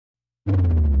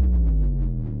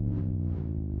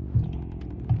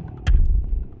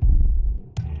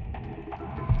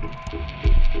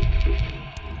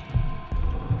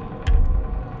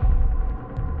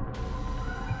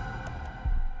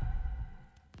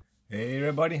Hey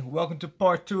everybody, welcome to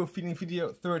part 2 of feeding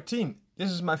video 13. This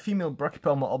is my female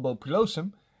Brachypelma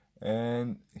albopilosum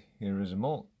and here is a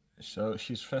mold. So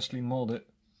she's freshly molded.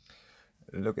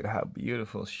 Look at how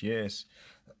beautiful she is.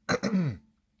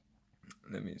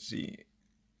 Let me see.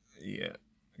 Yeah,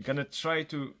 I'm gonna try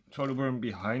to throw the worm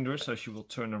behind her so she will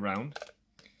turn around.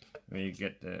 And you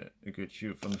get a good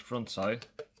view from the front side.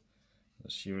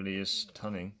 She really is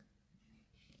stunning.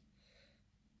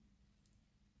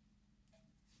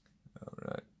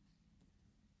 Alright.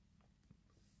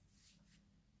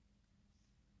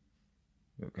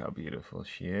 Look how beautiful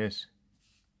she is.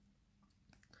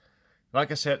 Like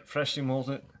I said, freshly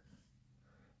molded.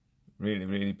 Really,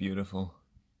 really beautiful.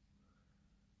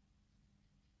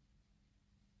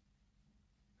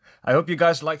 I hope you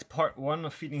guys liked part 1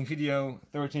 of feeding video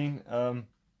 13.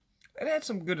 It had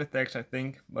some good attacks, I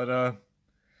think. But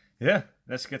yeah,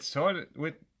 let's get started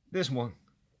with this one.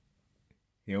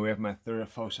 Here we have my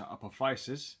Theraphosa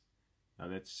apophysis. Now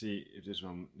let's see if this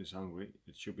one is hungry.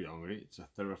 It should be hungry. It's a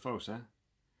Theraphosa.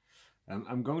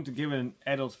 I'm going to give it an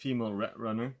adult female red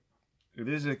runner. It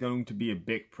is going to be a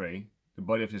big prey. The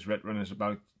body of this red runner is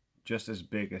about just as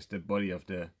big as the body of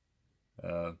the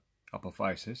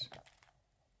apophysis.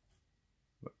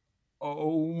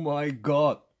 Oh my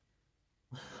god!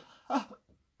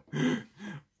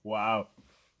 Wow!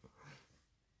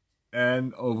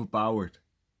 And overpowered.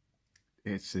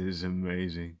 It is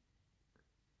amazing.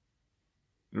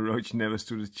 The roach never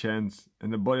stood a chance,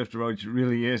 and the body of the roach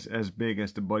really is as big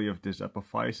as the body of this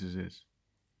apophysis is.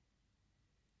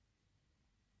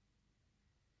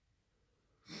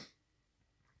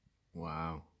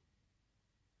 Wow.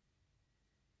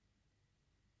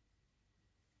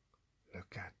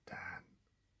 Look at that.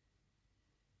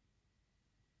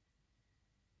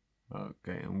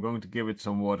 Okay, I'm going to give it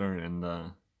some water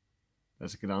and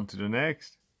let's get on to the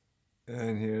next.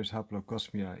 And here's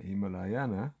Haplocosmia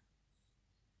himalayana.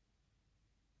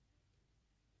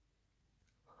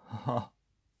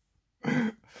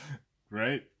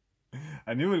 Great.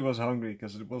 I knew it was hungry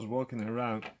because it was walking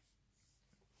around.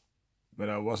 But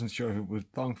I wasn't sure if it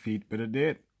would tongue feed, but it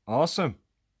did. Awesome.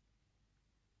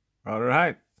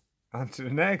 Alright, on to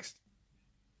the next.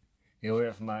 Here we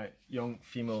have my young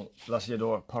female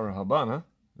Lasiador parahabana.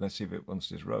 Let's see if it wants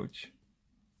this roach.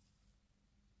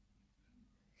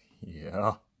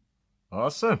 Yeah,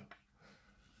 awesome.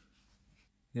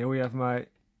 Here we have my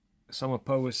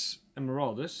Samapois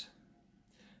emeraldus.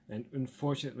 And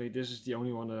unfortunately this is the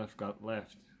only one that I've got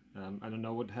left. I don't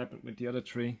know what happened with the other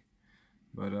three.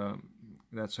 But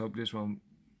let's hope this one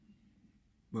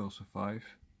will survive.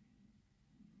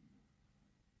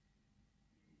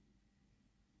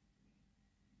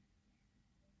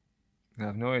 I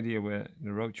have no idea where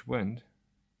the roach went.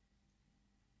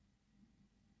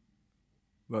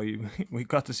 Well, we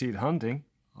got to see it hunting.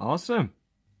 Awesome!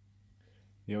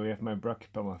 Here we have my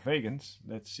Brachypelma vagans.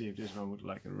 Let's see if this one would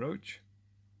like a roach.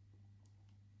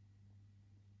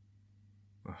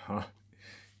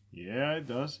 Yeah, it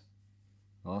does.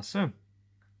 Awesome.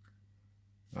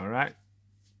 Alright.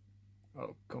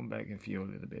 Oh, come back and feel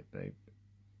a little bit, babe.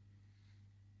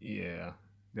 Yeah,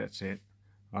 that's it.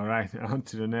 Alright, on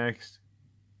to the next.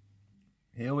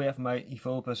 Here we have my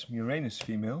Evolpus murinus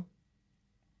female.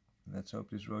 Let's hope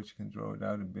this roach can draw it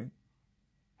out a bit.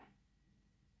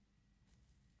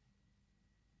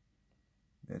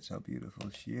 That's how beautiful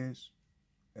she is.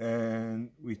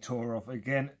 And we tore off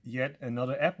again yet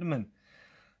another abdomen.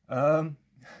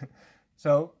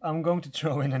 So I'm going to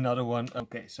throw in another one.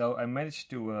 Okay, so I managed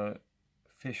to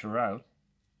fish her out.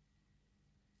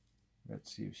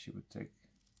 Let's see if she would take.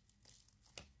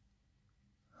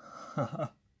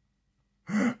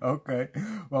 Okay,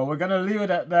 well, we're gonna leave it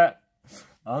at that.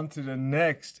 On to the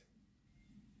next.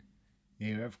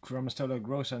 Here we have Chromastola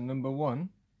grossa number 1.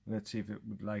 Let's see if it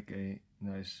would like a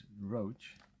nice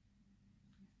roach.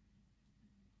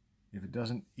 If it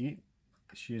doesn't eat,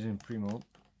 she is in pre-mold,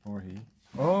 or he.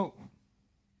 Oh!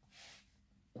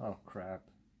 Oh crap.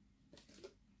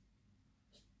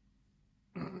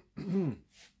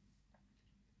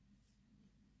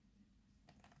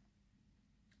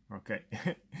 Okay.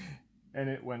 And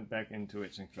it went back into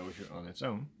its enclosure on its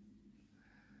own.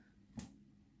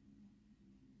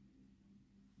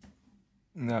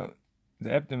 Now,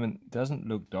 the abdomen doesn't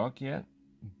look dark yet,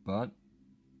 but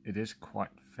it is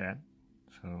quite fat,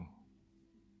 so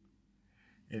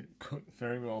it could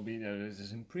very well be that it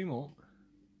is in pre-mold.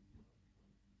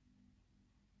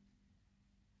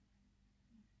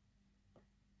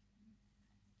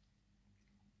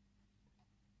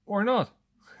 Or not.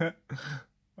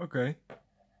 Okay.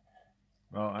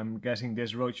 Well, I'm guessing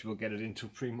this roach will get it into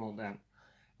pre-mold then.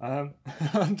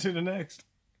 On to the next.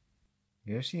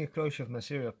 Here's the enclosure of my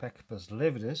Apophysis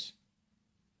lividus.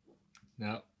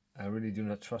 Now, I really do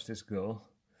not trust this girl.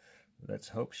 Let's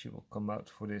hope she will come out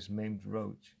for this maimed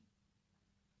roach.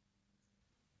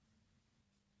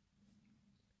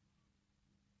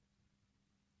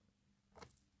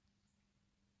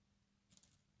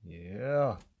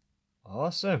 Yeah,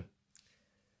 awesome.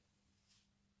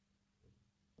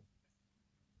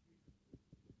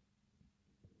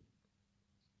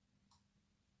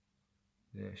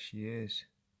 There she is.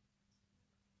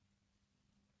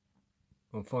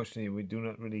 Unfortunately, we do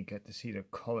not really get to see the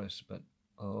colors, but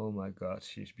oh my god,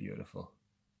 she's beautiful.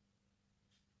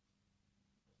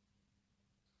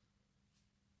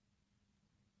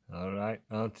 Alright,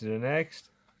 on to the next.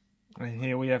 And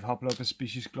here we have Haplopus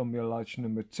species Columbia large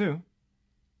number 2.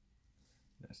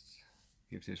 Let's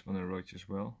give this one a roach as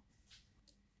well.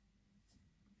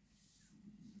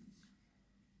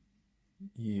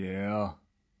 Yeah.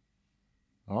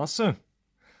 Awesome.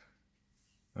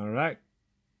 Alright.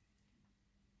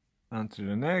 On to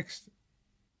the next.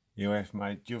 Here I have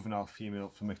my juvenile female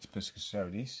Phomictopus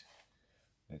casodes.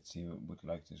 Let's see what would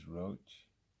like this roach.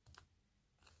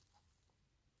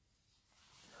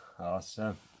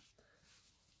 Awesome.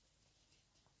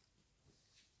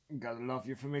 Gotta love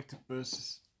your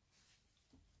Phomictopus.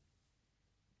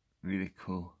 Really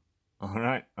cool.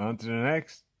 Alright, on to the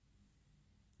next.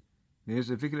 Here's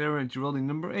a Vicularia Geraldine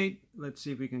number 8. Let's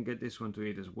see if we can get this one to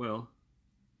eat as well.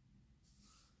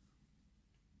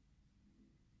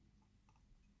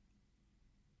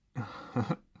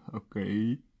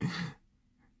 Okay.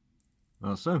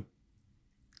 Awesome.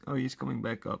 Oh, he's coming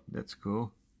back up. That's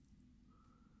cool.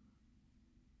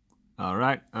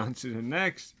 Alright, on to the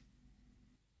next.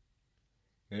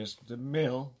 Here's the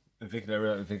male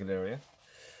Vicularia.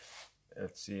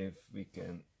 Let's see if we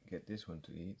can get this one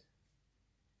to eat.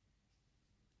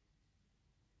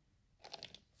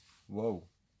 Whoa.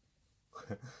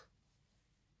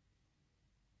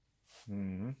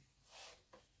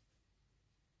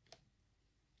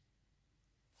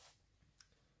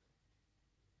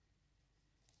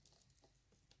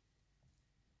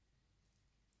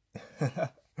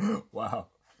 Wow.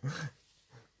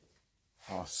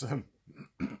 Awesome.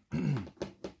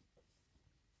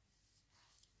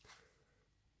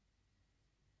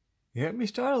 Yeah, me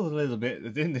startled a little bit. I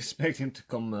didn't expect him to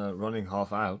come running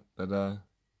half out, but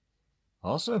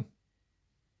awesome.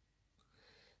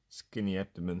 Skinny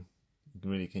abdomen. You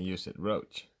really can use that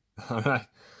roach. Alright,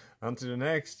 on to the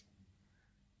next.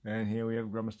 And here we have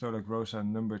Grammastola grossa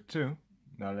number 2.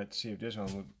 Now let's see if this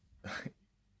one would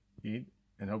eat.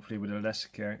 And hopefully with a less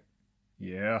scare.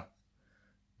 Yeah.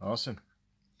 Awesome.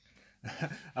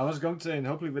 I was going to say, and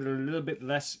hopefully with a little bit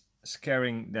less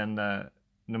scaring than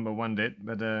number 1 did.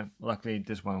 But luckily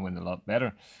this one went a lot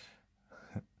better.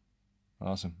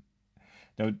 Awesome.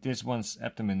 Though this one's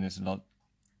abdomen is a lot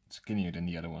skinnier than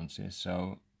the other one's is.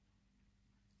 So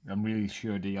I'm really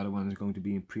sure the other one is going to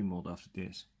be in pre-mold after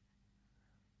this.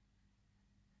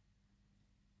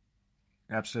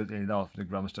 Absolutely love the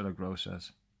Grammastola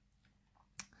grossas.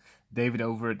 David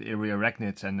over at Area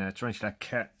Arachnids and Tarantula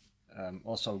Cat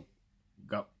also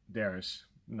got theirs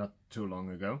not too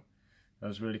long ago. That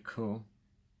was really cool.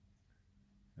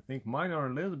 I think mine are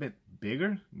a little bit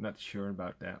bigger. Not sure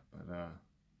about that, but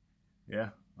yeah.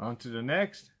 On to the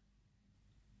next.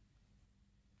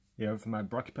 Yeah, for my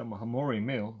Brachypelma hamori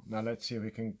male. Now let's see if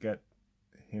we can get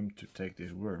him to take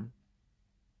this worm.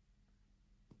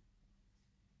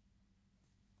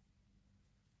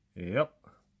 Yep.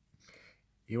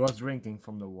 He was drinking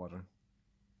from the water.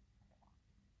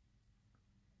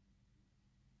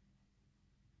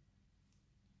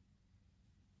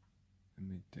 Let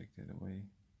me take that away.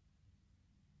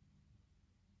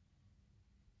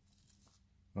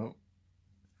 Oh.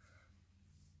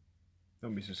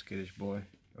 Don't be so skittish, boy.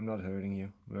 I'm not hurting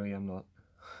you. Really, I'm not.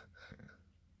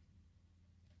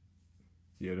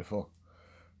 Beautiful.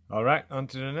 Alright, on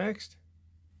to the next.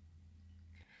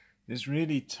 This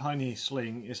really tiny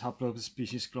sling is Haplopus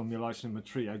species Columbia large number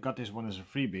 3. I got this one as a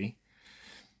freebie.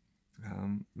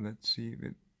 Let's see if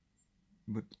it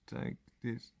would take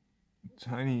this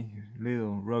tiny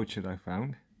little roach that I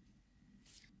found.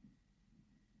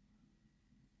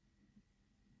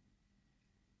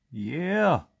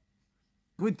 Yeah!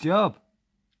 Good job!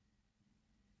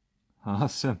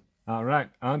 Awesome.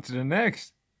 Alright, on to the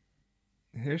next.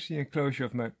 Here's the enclosure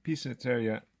of my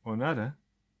Piscinateria ornata.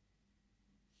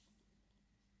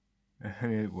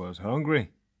 And it was hungry.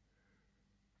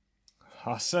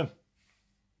 Awesome.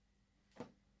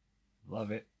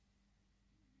 Love it.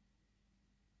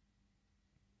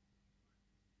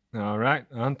 Alright,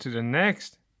 on to the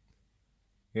next.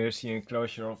 Here's the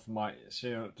enclosure of my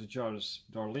Ceratogyrus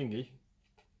darlingi.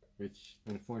 which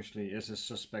unfortunately is a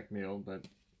suspect male, but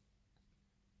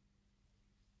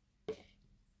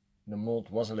the mold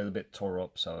was a little bit tore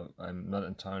up, so I'm not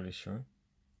entirely sure.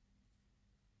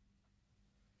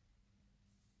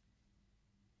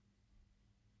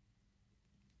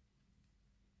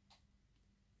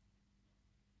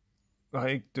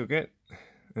 I took it.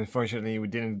 Unfortunately, we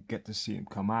didn't get to see him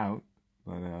come out,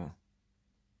 but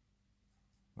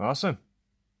awesome.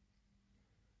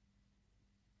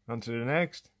 On to the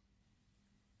next.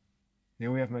 Here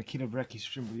we have my Chilobrachys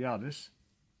fimbriatus.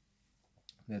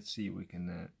 Let's see if we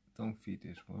can tongue feed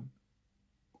this one.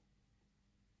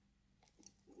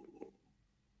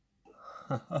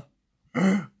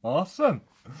 Awesome!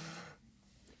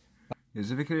 Here's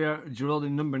a Vicaria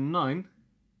Giraldi number 9.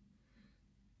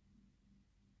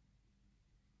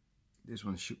 This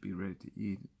one should be ready to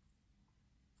eat.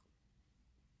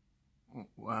 Oh,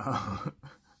 wow.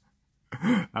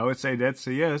 I would say that's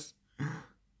a yes.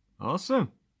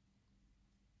 Awesome.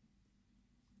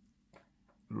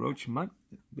 Roach might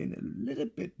have been a little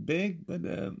bit big, but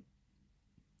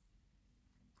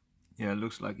yeah, it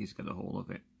looks like he's got a hold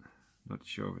of it. Not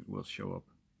sure if it will show up.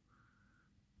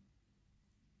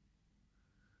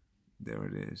 There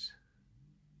it is.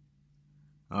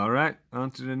 Alright,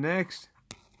 on to the next.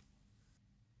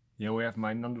 Here we have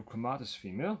my Nondochromatus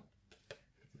female.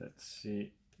 Let's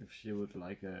see if she would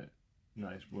like a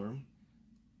nice worm.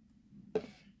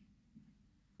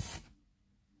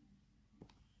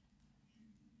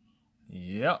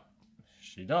 Yeah,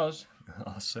 she does.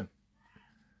 Awesome.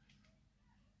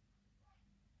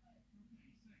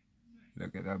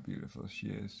 Look at how beautiful she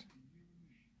is.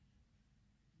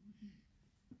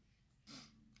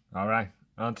 Alright,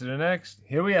 on to the next.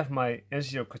 Here we have my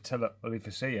Ensiocotella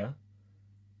olivacea.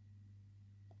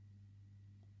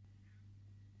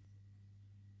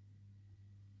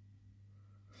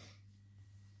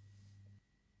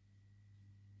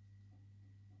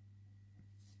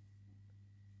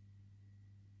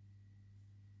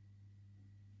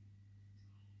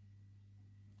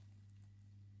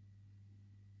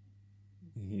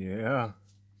 Yeah,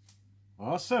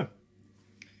 awesome.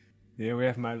 Here we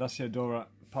have my Lasiodora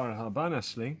parahalbana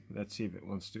sling. Let's see if it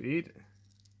wants to eat.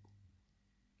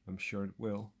 I'm sure it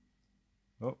will.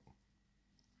 Oh.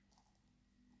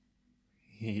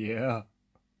 Yeah.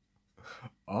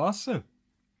 Awesome.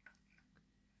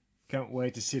 Can't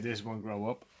wait to see this one grow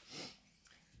up.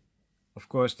 Of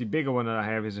course, the bigger one that I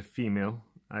have is a female.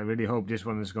 I really hope this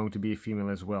one is going to be a female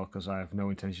as well, because I have no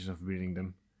intentions of breeding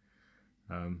them.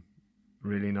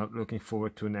 Really not looking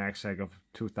forward to an egg sac of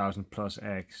 2,000 plus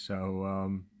eggs.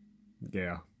 So,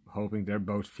 yeah, hoping they're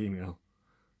both female.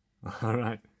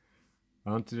 Alright,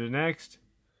 on to the next.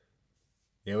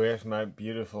 Here we have my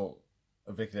beautiful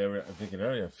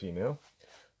Vicularia female.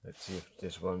 Let's see if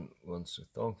this one wants a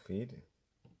tongue feed.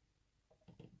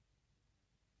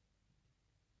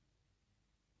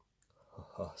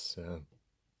 Awesome.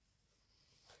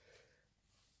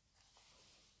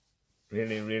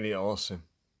 Really, really awesome.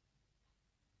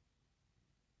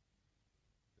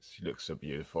 She looks so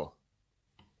beautiful.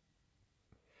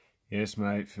 Here's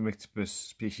my Phimictopus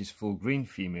species full green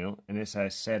female, and as I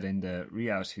said in the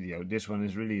rehouse video, this one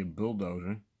is really a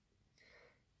bulldozer.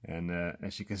 And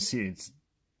as you can see, it's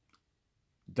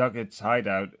dug its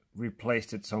hideout,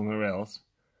 replaced it somewhere else,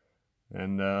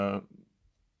 and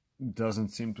doesn't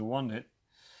seem to want it.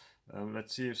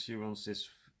 Let's see if she wants this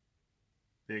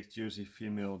big juicy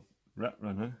female rat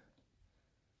runner.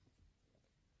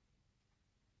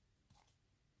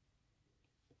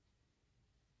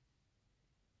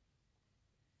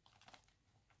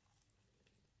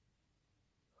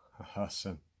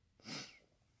 Awesome.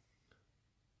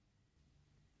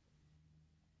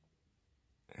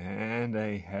 And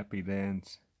a happy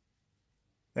dance.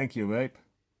 Thank you, babe.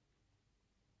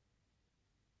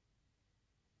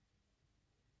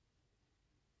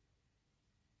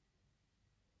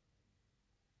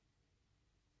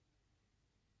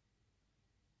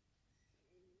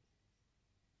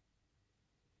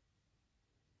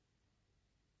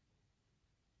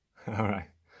 Alright,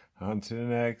 on to the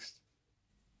next.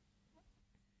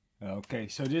 Okay,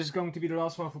 so this is going to be the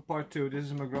last one for part 2. This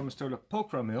is my Grammostola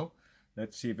pulchra male.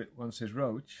 Let's see if it wants his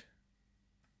roach.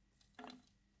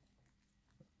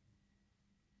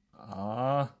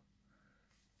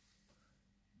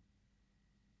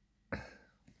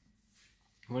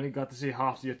 We only got to see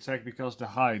half the attack because of the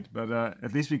height, but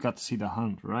at least we got to see the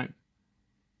hunt, right?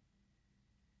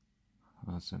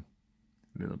 Awesome.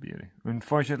 Little beauty.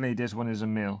 Unfortunately, this one is a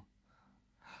male.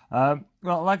 Well,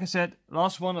 like I said,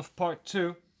 last one of part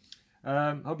 2.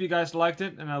 Hope you guys liked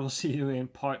it, and I will see you in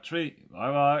part 3.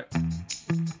 Bye bye.